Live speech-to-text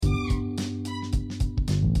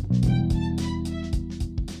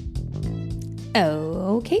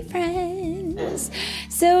Okay, friends.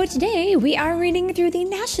 So today we are reading through the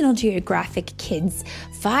National Geographic Kids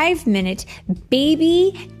 5-minute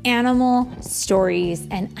baby animal stories.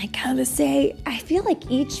 And I gotta say, I feel like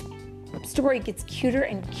each story gets cuter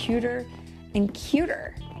and cuter and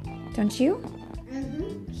cuter. Don't you?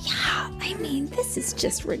 Mm-hmm. Yeah, I mean, this is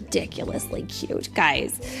just ridiculously cute,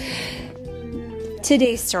 guys.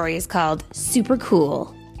 Today's story is called Super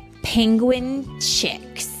Cool Penguin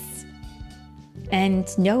Chicks. And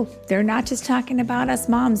no, they're not just talking about us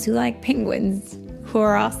moms who like penguins, who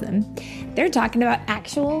are awesome. They're talking about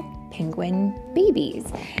actual penguin babies.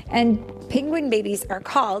 And penguin babies are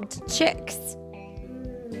called chicks.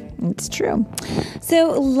 It's true.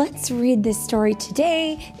 So let's read this story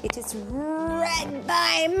today. It is read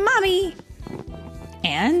by Mommy.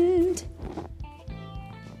 And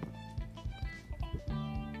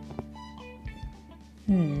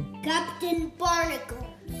Captain Barnacle.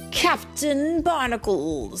 Captain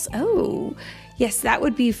Barnacles. Oh, yes, that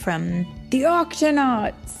would be from the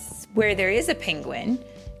Octonauts, where there is a penguin. Do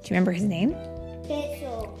you remember his name?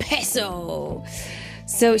 Peso. Peso.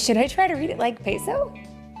 So should I try to read it like Peso?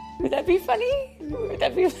 Would that be funny? All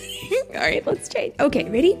right, let's try it. Okay,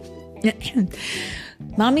 ready?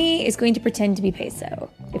 Mommy is going to pretend to be Peso.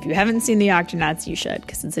 If you haven't seen the Octonauts, you should,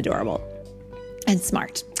 because it's adorable and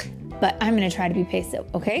smart. But I'm going to try to be Peso,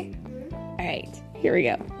 okay? All right, here we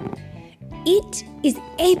go. It is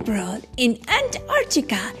April in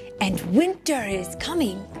Antarctica and winter is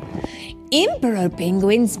coming. Emperor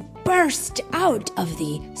penguins burst out of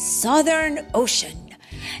the Southern Ocean.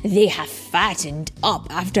 They have fattened up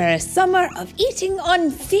after a summer of eating on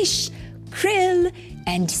fish, krill,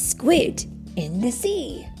 and squid in the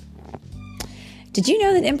sea. Did you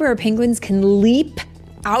know that emperor penguins can leap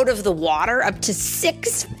out of the water up to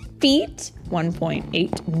 6 feet,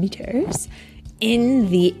 1.8 meters, in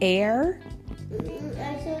the air? So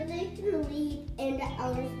they can leap into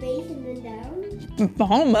outer space and then down?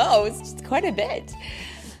 Almost. It's quite a bit.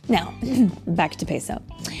 Now, back to Peso.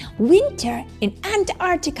 Winter in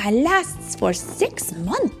Antarctica lasts for 6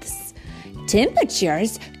 months.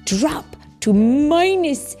 Temperatures drop to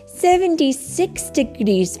minus 76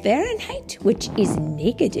 degrees Fahrenheit, which is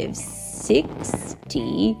negative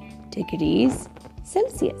 60 degrees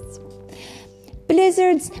Celsius.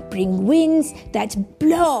 Blizzards bring winds that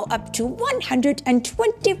blow up to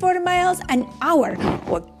 124 miles an hour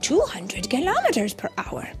or 200 kilometers per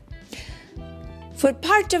hour. For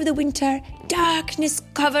part of the winter, darkness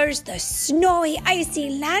covers the snowy, icy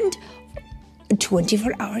land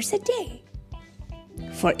 24 hours a day.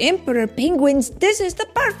 For emperor penguins, this is the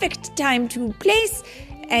perfect time to place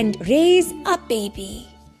and raise a baby.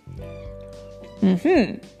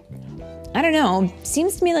 I don't know.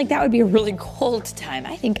 Seems to me like that would be a really cold time.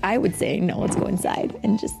 I think I would say, no, let's go inside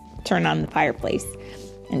and just turn on the fireplace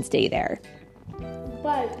and stay there.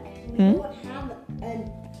 But we don't have a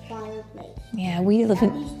fireplace. Yeah, we live At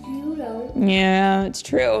in... least you don't. Yeah, it's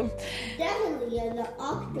true. Definitely, and the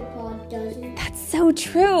octopod doesn't. That's so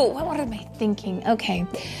true. What am I thinking? Okay.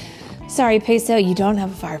 Sorry, Peso, you don't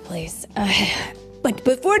have a fireplace. But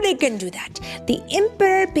before they can do that, the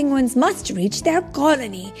emperor penguins must reach their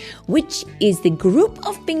colony, which is the group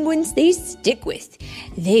of penguins they stick with.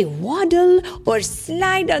 They waddle or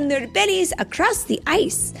slide on their bellies across the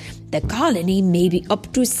ice. The colony may be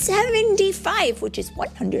up to 75, which is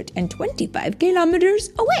 125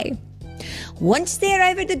 kilometers away. Once they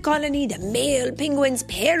arrive at the colony, the male penguins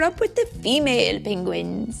pair up with the female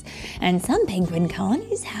penguins. And some penguin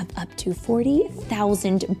colonies have up to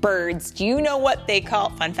 40,000 birds. Do you know what they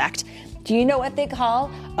call, fun fact, do you know what they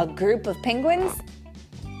call a group of penguins?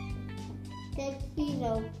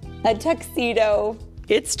 Tuxedo. A tuxedo.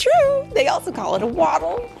 It's true. They also call it a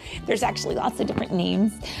waddle. There's actually lots of different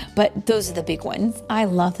names, but those are the big ones. I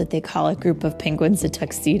love that they call a group of penguins a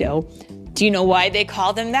tuxedo. Do you know why they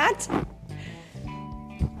call them that?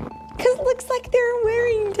 Because it looks like they're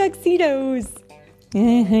wearing tuxedos.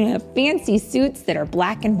 Fancy suits that are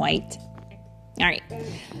black and white. All right.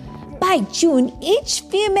 By June, each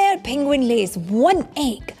female penguin lays 1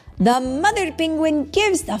 egg. The mother penguin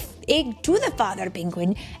gives the egg to the father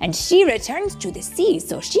penguin, and she returns to the sea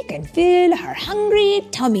so she can fill her hungry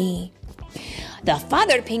tummy. The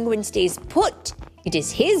father penguin stays put. It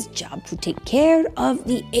is his job to take care of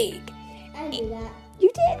the egg. I do that. You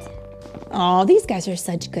did? Oh, these guys are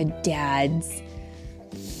such good dads.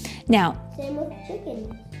 Now, Same with chickens.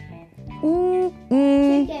 The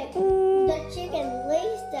chicken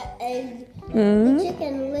lays the egg. The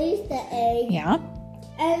chicken lays the egg. Yeah.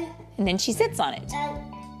 And And then she sits on it.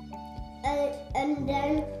 and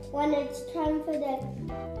then when it's time for the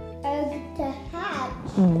egg to hatch,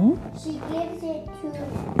 she gives it to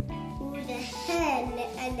the hen,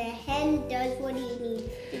 and the hen does what he needs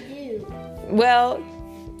to do. Well,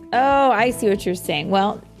 oh, I see what you're saying.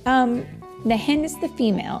 Well, the hen is the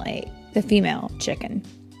female chicken.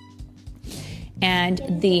 And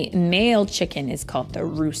the male chicken is called the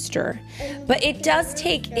rooster. But it does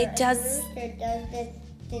take, The rooster does this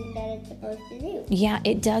thing that it's supposed to do. yeah,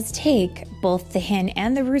 it does take both the hen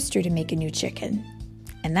and the rooster to make a new chicken.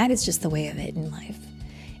 And that is just the way of it in life.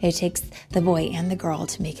 It takes the boy and the girl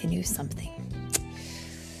to make a new something.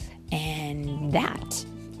 And that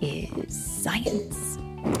is science.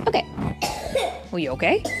 Okay. Are you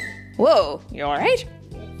okay? Whoa, you all right?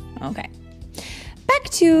 Okay. Back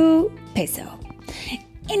to Peso.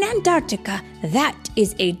 In Antarctica, that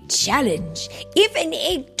is a challenge. If an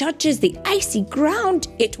egg touches the icy ground,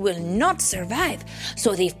 it will not survive.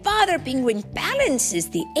 So the father penguin balances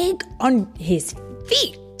the egg on his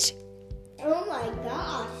feet. Oh my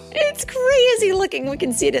gosh. It's crazy looking. We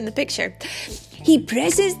can see it in the picture. He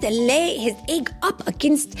presses his egg up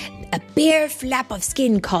against a bare flap of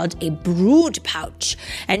skin called a brood pouch,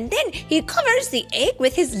 and then he covers the egg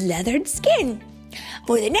with his leathered skin.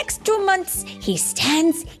 For the next 2 months, he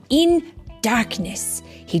stands in darkness.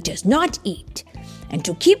 He does not eat. And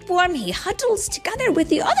to keep warm, he huddles together with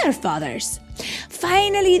the other fathers.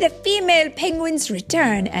 Finally, the female penguins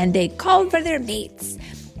return and they call for their mates.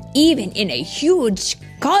 Even in a huge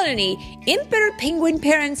colony, emperor penguin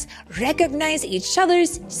parents recognize each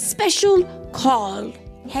other's special call.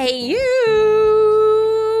 Hey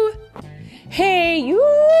you! Hey you!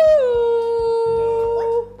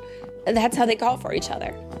 That's how they call for each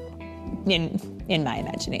other, in my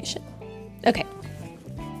imagination. Okay.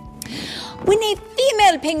 When a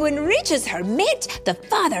female penguin reaches her mate, the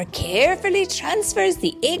father carefully transfers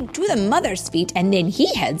the egg to the mother's feet, and then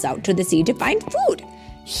he heads out to the sea to find food.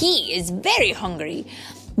 He is very hungry.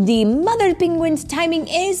 The mother penguin's timing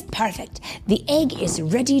is perfect. The egg is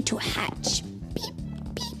ready to hatch. Beep,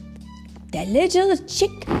 beep. The little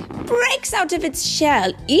chick breaks out of its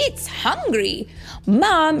shell. It's hungry.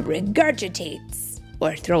 Mom regurgitates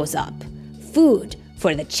or throws up food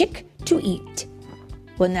for the chick to eat.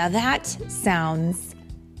 Well, now that sounds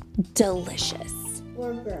delicious.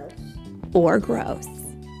 Or gross. Or gross.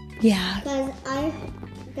 Yeah. Because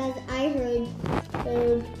I heard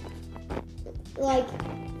like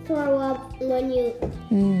throw up when you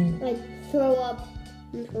like throw up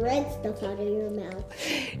red stuff out of your mouth.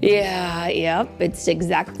 Yeah, yep. It's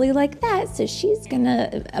exactly like that. So she's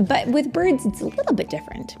gonna, but with birds, it's a little bit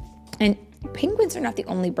different. And penguins are not the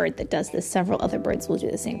only bird that does this. Several other birds will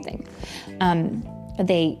do the same thing.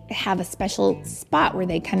 They have a special spot where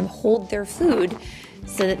they kind of hold their food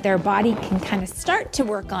so that their body can kind of start to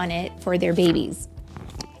work on it for their babies.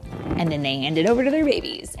 And then they hand it over to their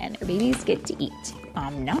babies, and their babies get to eat.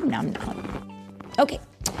 Nom, nom, nom. Okay.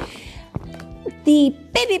 The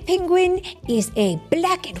baby penguin is a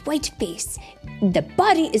black and white face. The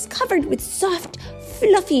body is covered with soft,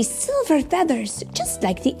 fluffy silver feathers, just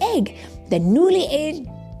like the egg. The newly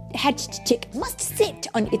hatched chick must sit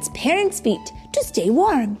on its parents' feet to stay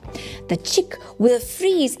warm. The chick will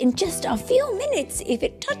freeze in just a few minutes if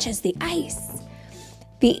it touches the ice.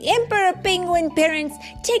 The emperor penguin parents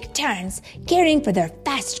take turns caring for their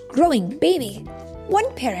fast-growing baby.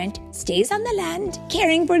 One parent stays on the land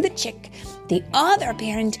caring for the chick. The other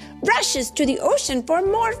parent rushes to the ocean for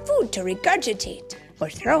more food to regurgitate or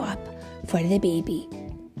throw up for the baby.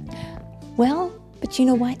 Well, but you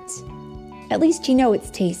know what? At least you know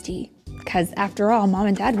it's tasty, because after all, Mom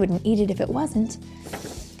and Dad wouldn't eat it if it wasn't.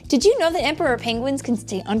 Did you know that emperor penguins can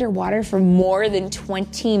stay underwater for more than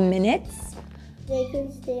 20 minutes? They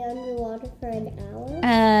can stay underwater for an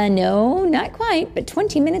hour? No, not quite, but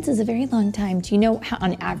 20 minutes is a very long time. Do you know how,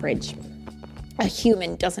 on average, a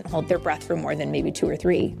human doesn't hold their breath for more than maybe 2 or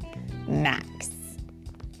 3 max?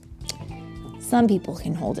 Some people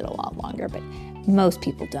can hold it a lot longer, but most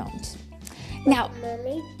people don't. Now,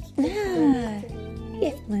 Mermaids?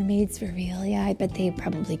 if mermaids were real, yeah, I bet they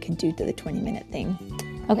probably could do the 20-minute thing.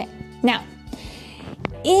 Okay, now,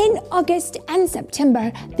 in August and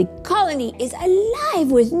September, the colony is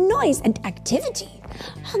alive with noise and activity.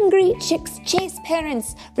 Hungry chicks chase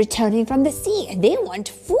parents returning from the sea, and they want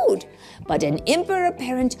food. But an emperor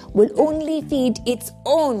parent will only feed its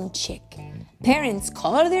own chick. Parents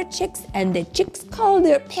call their chicks, and the chicks call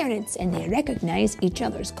their parents, and they recognize each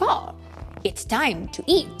other's call. It's time to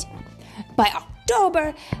eat. By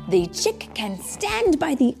October, the chick can stand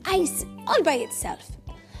by the ice all by itself.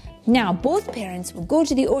 Now, both parents will go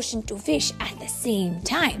to the ocean to fish at the same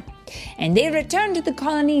time. and they return to the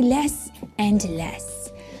colony less and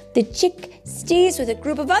less. The chick stays with a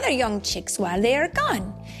group of other young chicks while they are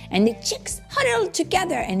gone, and the chicks huddle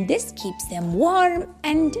together, and this keeps them warm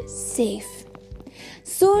and safe.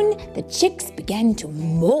 Soon, the chicks began to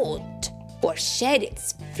molt or shed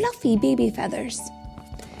its fluffy baby feathers.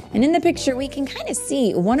 And in the picture, we can kind of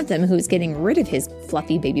see one of them who's getting rid of his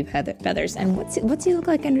fluffy baby feathers. And what's he look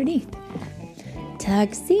like underneath?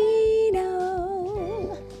 Tuxedo.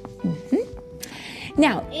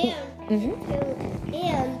 Now. And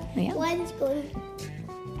one's going.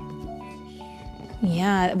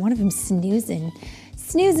 Yeah, one of them snoozing.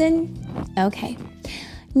 Okay.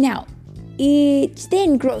 Now, it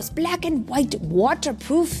then grows black and white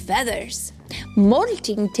waterproof feathers.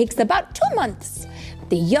 Molting takes about 2 months.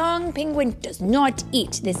 The young penguin does not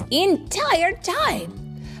eat this entire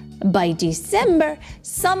time. By December,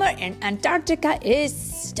 summer in Antarctica is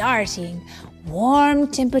starting. Warm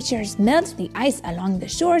temperatures melt the ice along the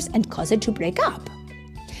shores and cause it to break up.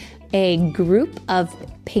 A group of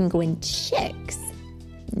penguin chicks,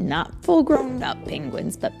 not full-grown up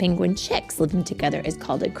penguins, but penguin chicks living together is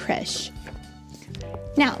called a creche.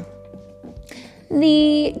 Now,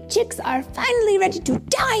 the chicks are finally ready to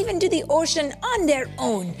dive into the ocean on their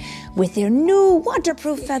own. With their new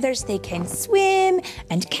waterproof feathers, they can swim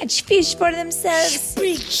and catch fish for themselves.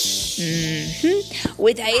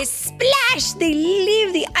 With a splash, they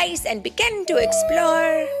leave the ice and begin to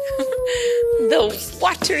explore the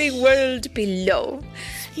watery world below.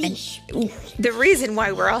 And the reason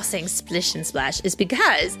why we're all saying splish and splash is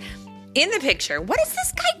because in the picture, what is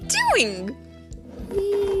this guy doing?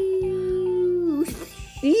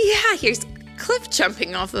 Yeah, he's cliff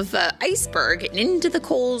jumping off of an iceberg and into the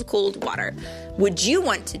cold, cold water. Would you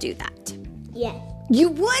want to do that? Yes. You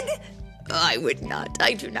would? I would not.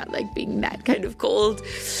 I do not like being that kind of cold.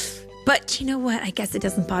 But you know what? I guess it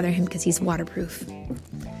doesn't bother him because he's waterproof.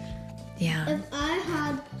 Yeah. If I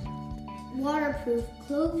had waterproof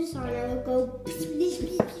clothes on, I would go.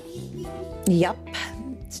 Yep,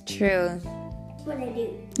 it's true. But I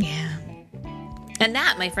do. Yeah. And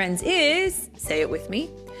that, my friends, is, say it with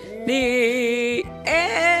me, the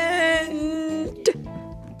end.